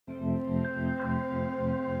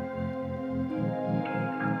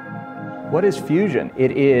What is fusion?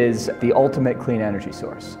 It is the ultimate clean energy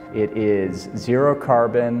source. It is zero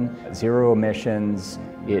carbon, zero emissions.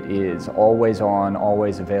 It is always on,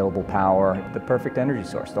 always available power. The perfect energy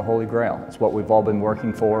source, the holy grail. It's what we've all been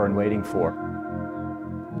working for and waiting for.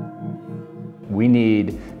 We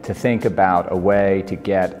need to think about a way to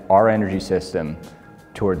get our energy system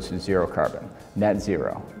towards zero carbon, net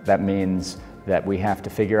zero. That means that we have to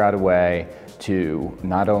figure out a way to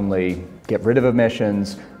not only get rid of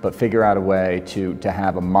emissions, but figure out a way to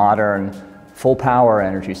have a modern, full power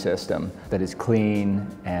energy system that is clean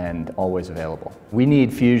and always available. We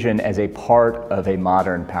need fusion as a part of a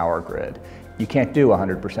modern power grid. You can't do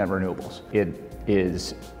 100% renewables. It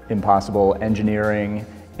is impossible engineering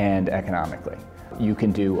and economically. You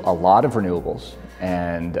can do a lot of renewables,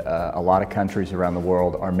 and a lot of countries around the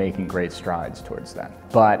world are making great strides towards that.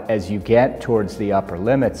 But as you get towards the upper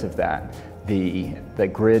limits of that, the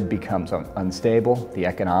grid becomes unstable, the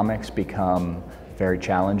economics become very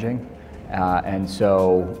challenging, and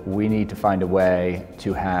so we need to find a way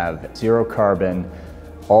to have zero carbon,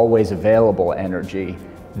 always available energy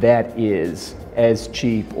that is as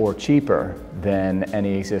cheap or cheaper than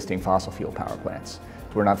any existing fossil fuel power plants.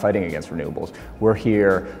 We're not fighting against renewables. We're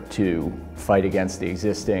here to fight against the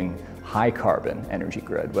existing high carbon energy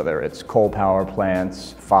grid, whether it's coal power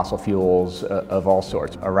plants, fossil fuels of all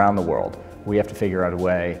sorts around the world. We have to figure out a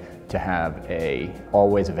way to have a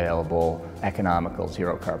always available, economical,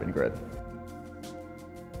 zero carbon grid.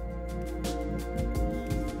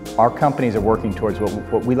 Our companies are working towards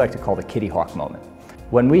what we like to call the Kitty Hawk moment.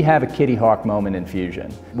 When we have a Kitty Hawk moment in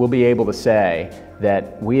fusion, we'll be able to say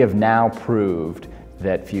that we have now proved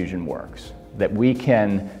that fusion works, that we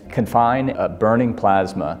can confine a burning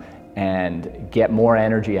plasma and get more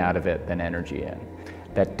energy out of it than energy in.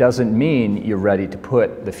 That doesn't mean you're ready to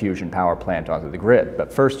put the fusion power plant onto the grid,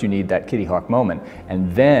 but first you need that Kitty Hawk moment,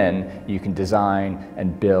 and then you can design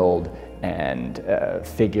and build and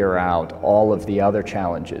figure out all of the other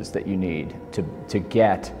challenges that you need to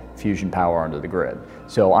get fusion power onto the grid.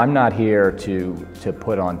 So I'm not here to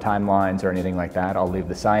put on timelines or anything like that. I'll leave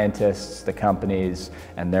the scientists, the companies,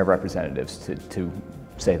 and their representatives to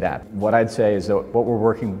say that. What I'd say is that what we're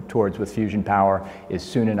working towards with fusion power is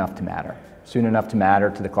soon enough to matter. Soon enough to matter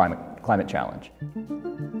to the climate challenge.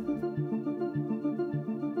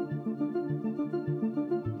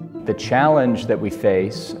 The challenge that we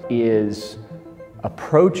face is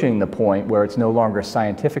approaching the point where it's no longer a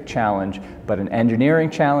scientific challenge, but an engineering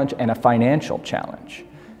challenge and a financial challenge.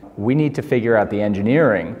 We need to figure out the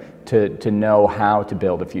engineering to know how to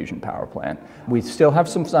build a fusion power plant. We still have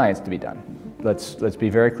some science to be done. Let's be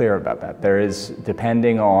very clear about that. There is,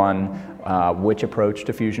 depending on which approach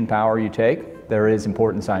to fusion power you take, there is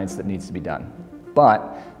important science that needs to be done.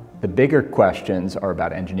 But the bigger questions are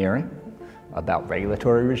about engineering, about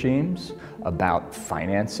regulatory regimes, about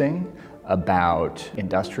financing, about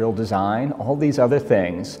industrial design, all these other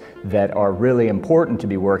things that are really important to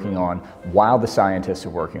be working on while the scientists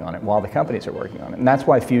are working on it, while the companies are working on it. And that's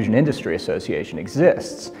why Fusion Industry Association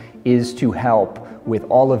exists, is to help with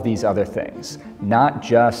all of these other things. Not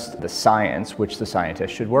just the science, which the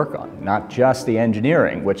scientists should work on, not just the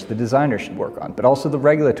engineering, which the designers should work on, but also the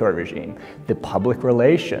regulatory regime, the public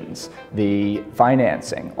relations, the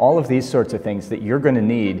financing, all of these sorts of things that you're going to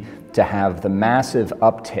need to have the massive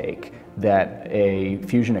uptake that a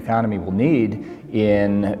fusion economy will need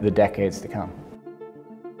in the decades to come.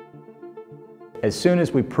 As soon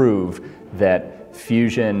as we prove that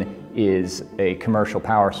fusion is a commercial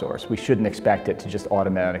power source, we shouldn't expect it to just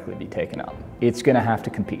automatically be taken up. It's going to have to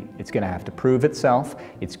compete. It's going to have to prove itself.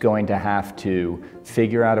 It's going to have to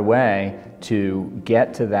figure out a way to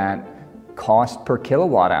get to that cost per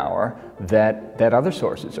kilowatt hour that other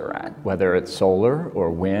sources are at, whether it's solar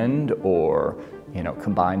or wind or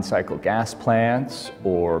combined cycle gas plants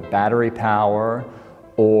or battery power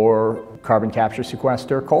or carbon capture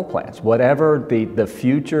sequester coal plants. Whatever the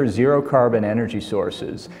future zero carbon energy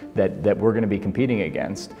sources that we're going to be competing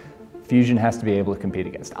against, fusion has to be able to compete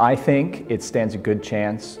against. I think it stands a good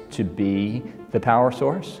chance to be the power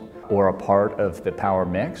source or a part of the power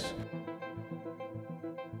mix.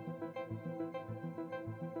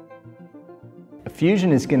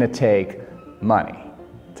 Fusion is going to take money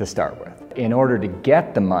to start with. In order to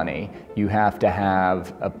get the money, you have to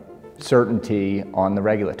have a certainty on the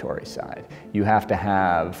regulatory side. You have to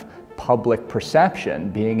have public perception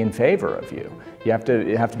being in favor of you. You have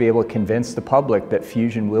to be able to convince the public that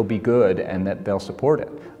fusion will be good and that they'll support it.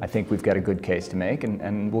 I think we've got a good case to make,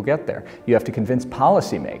 and we'll get there. You have to convince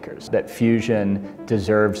policymakers that fusion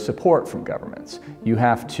deserves support from governments. You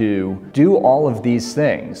have to do all of these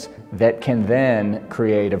things that can then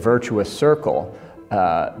create a virtuous circle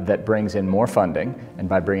that brings in more funding, and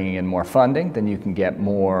by bringing in more funding, then you can get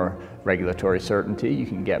more regulatory certainty, you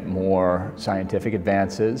can get more scientific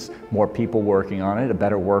advances, more people working on it, a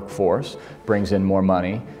better workforce, brings in more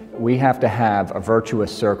money. We have to have a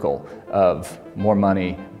virtuous circle of more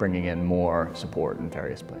money bringing in more support in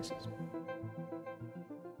various places.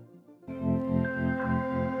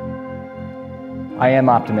 I am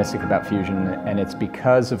optimistic about fusion, and it's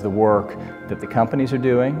because of the work that the companies are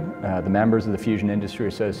doing, the members of the Fusion Industry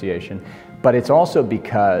Association, but it's also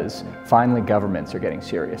because finally governments are getting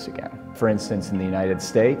serious again. For instance, in the United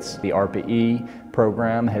States, the ARPA-E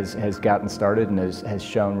program has gotten started and has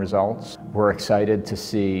shown results. We're excited to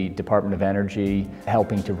see Department of Energy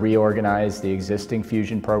helping to reorganize the existing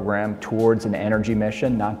fusion program towards an energy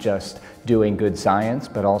mission, not just doing good science,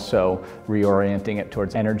 but also reorienting it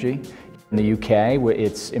towards energy. In the UK,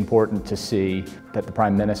 it's important to see that the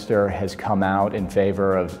Prime Minister has come out in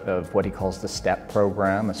favor of what he calls the STEP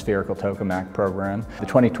program, a spherical tokamak program. The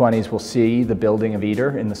 2020s will see the building of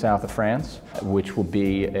ITER in the south of France, which will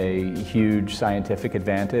be a huge scientific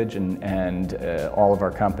advantage, and all of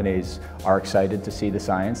our companies are excited to see the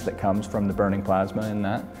science that comes from the burning plasma in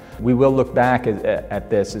that. We will look back at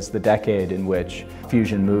this as the decade in which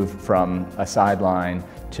fusion moved from a sideline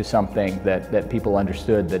to something that people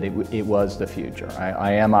understood that it was the future.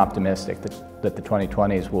 I am optimistic that the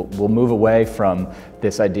 2020s will move away from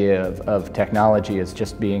this idea of technology as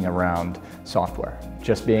just being around software,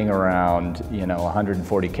 just being around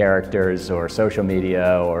 140 characters or social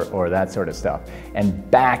media or that sort of stuff, and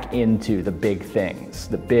back into the big things,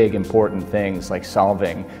 the big important things like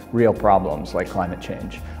solving real problems like climate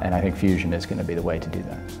change. And I think fusion is going to be the way to do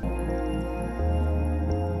that.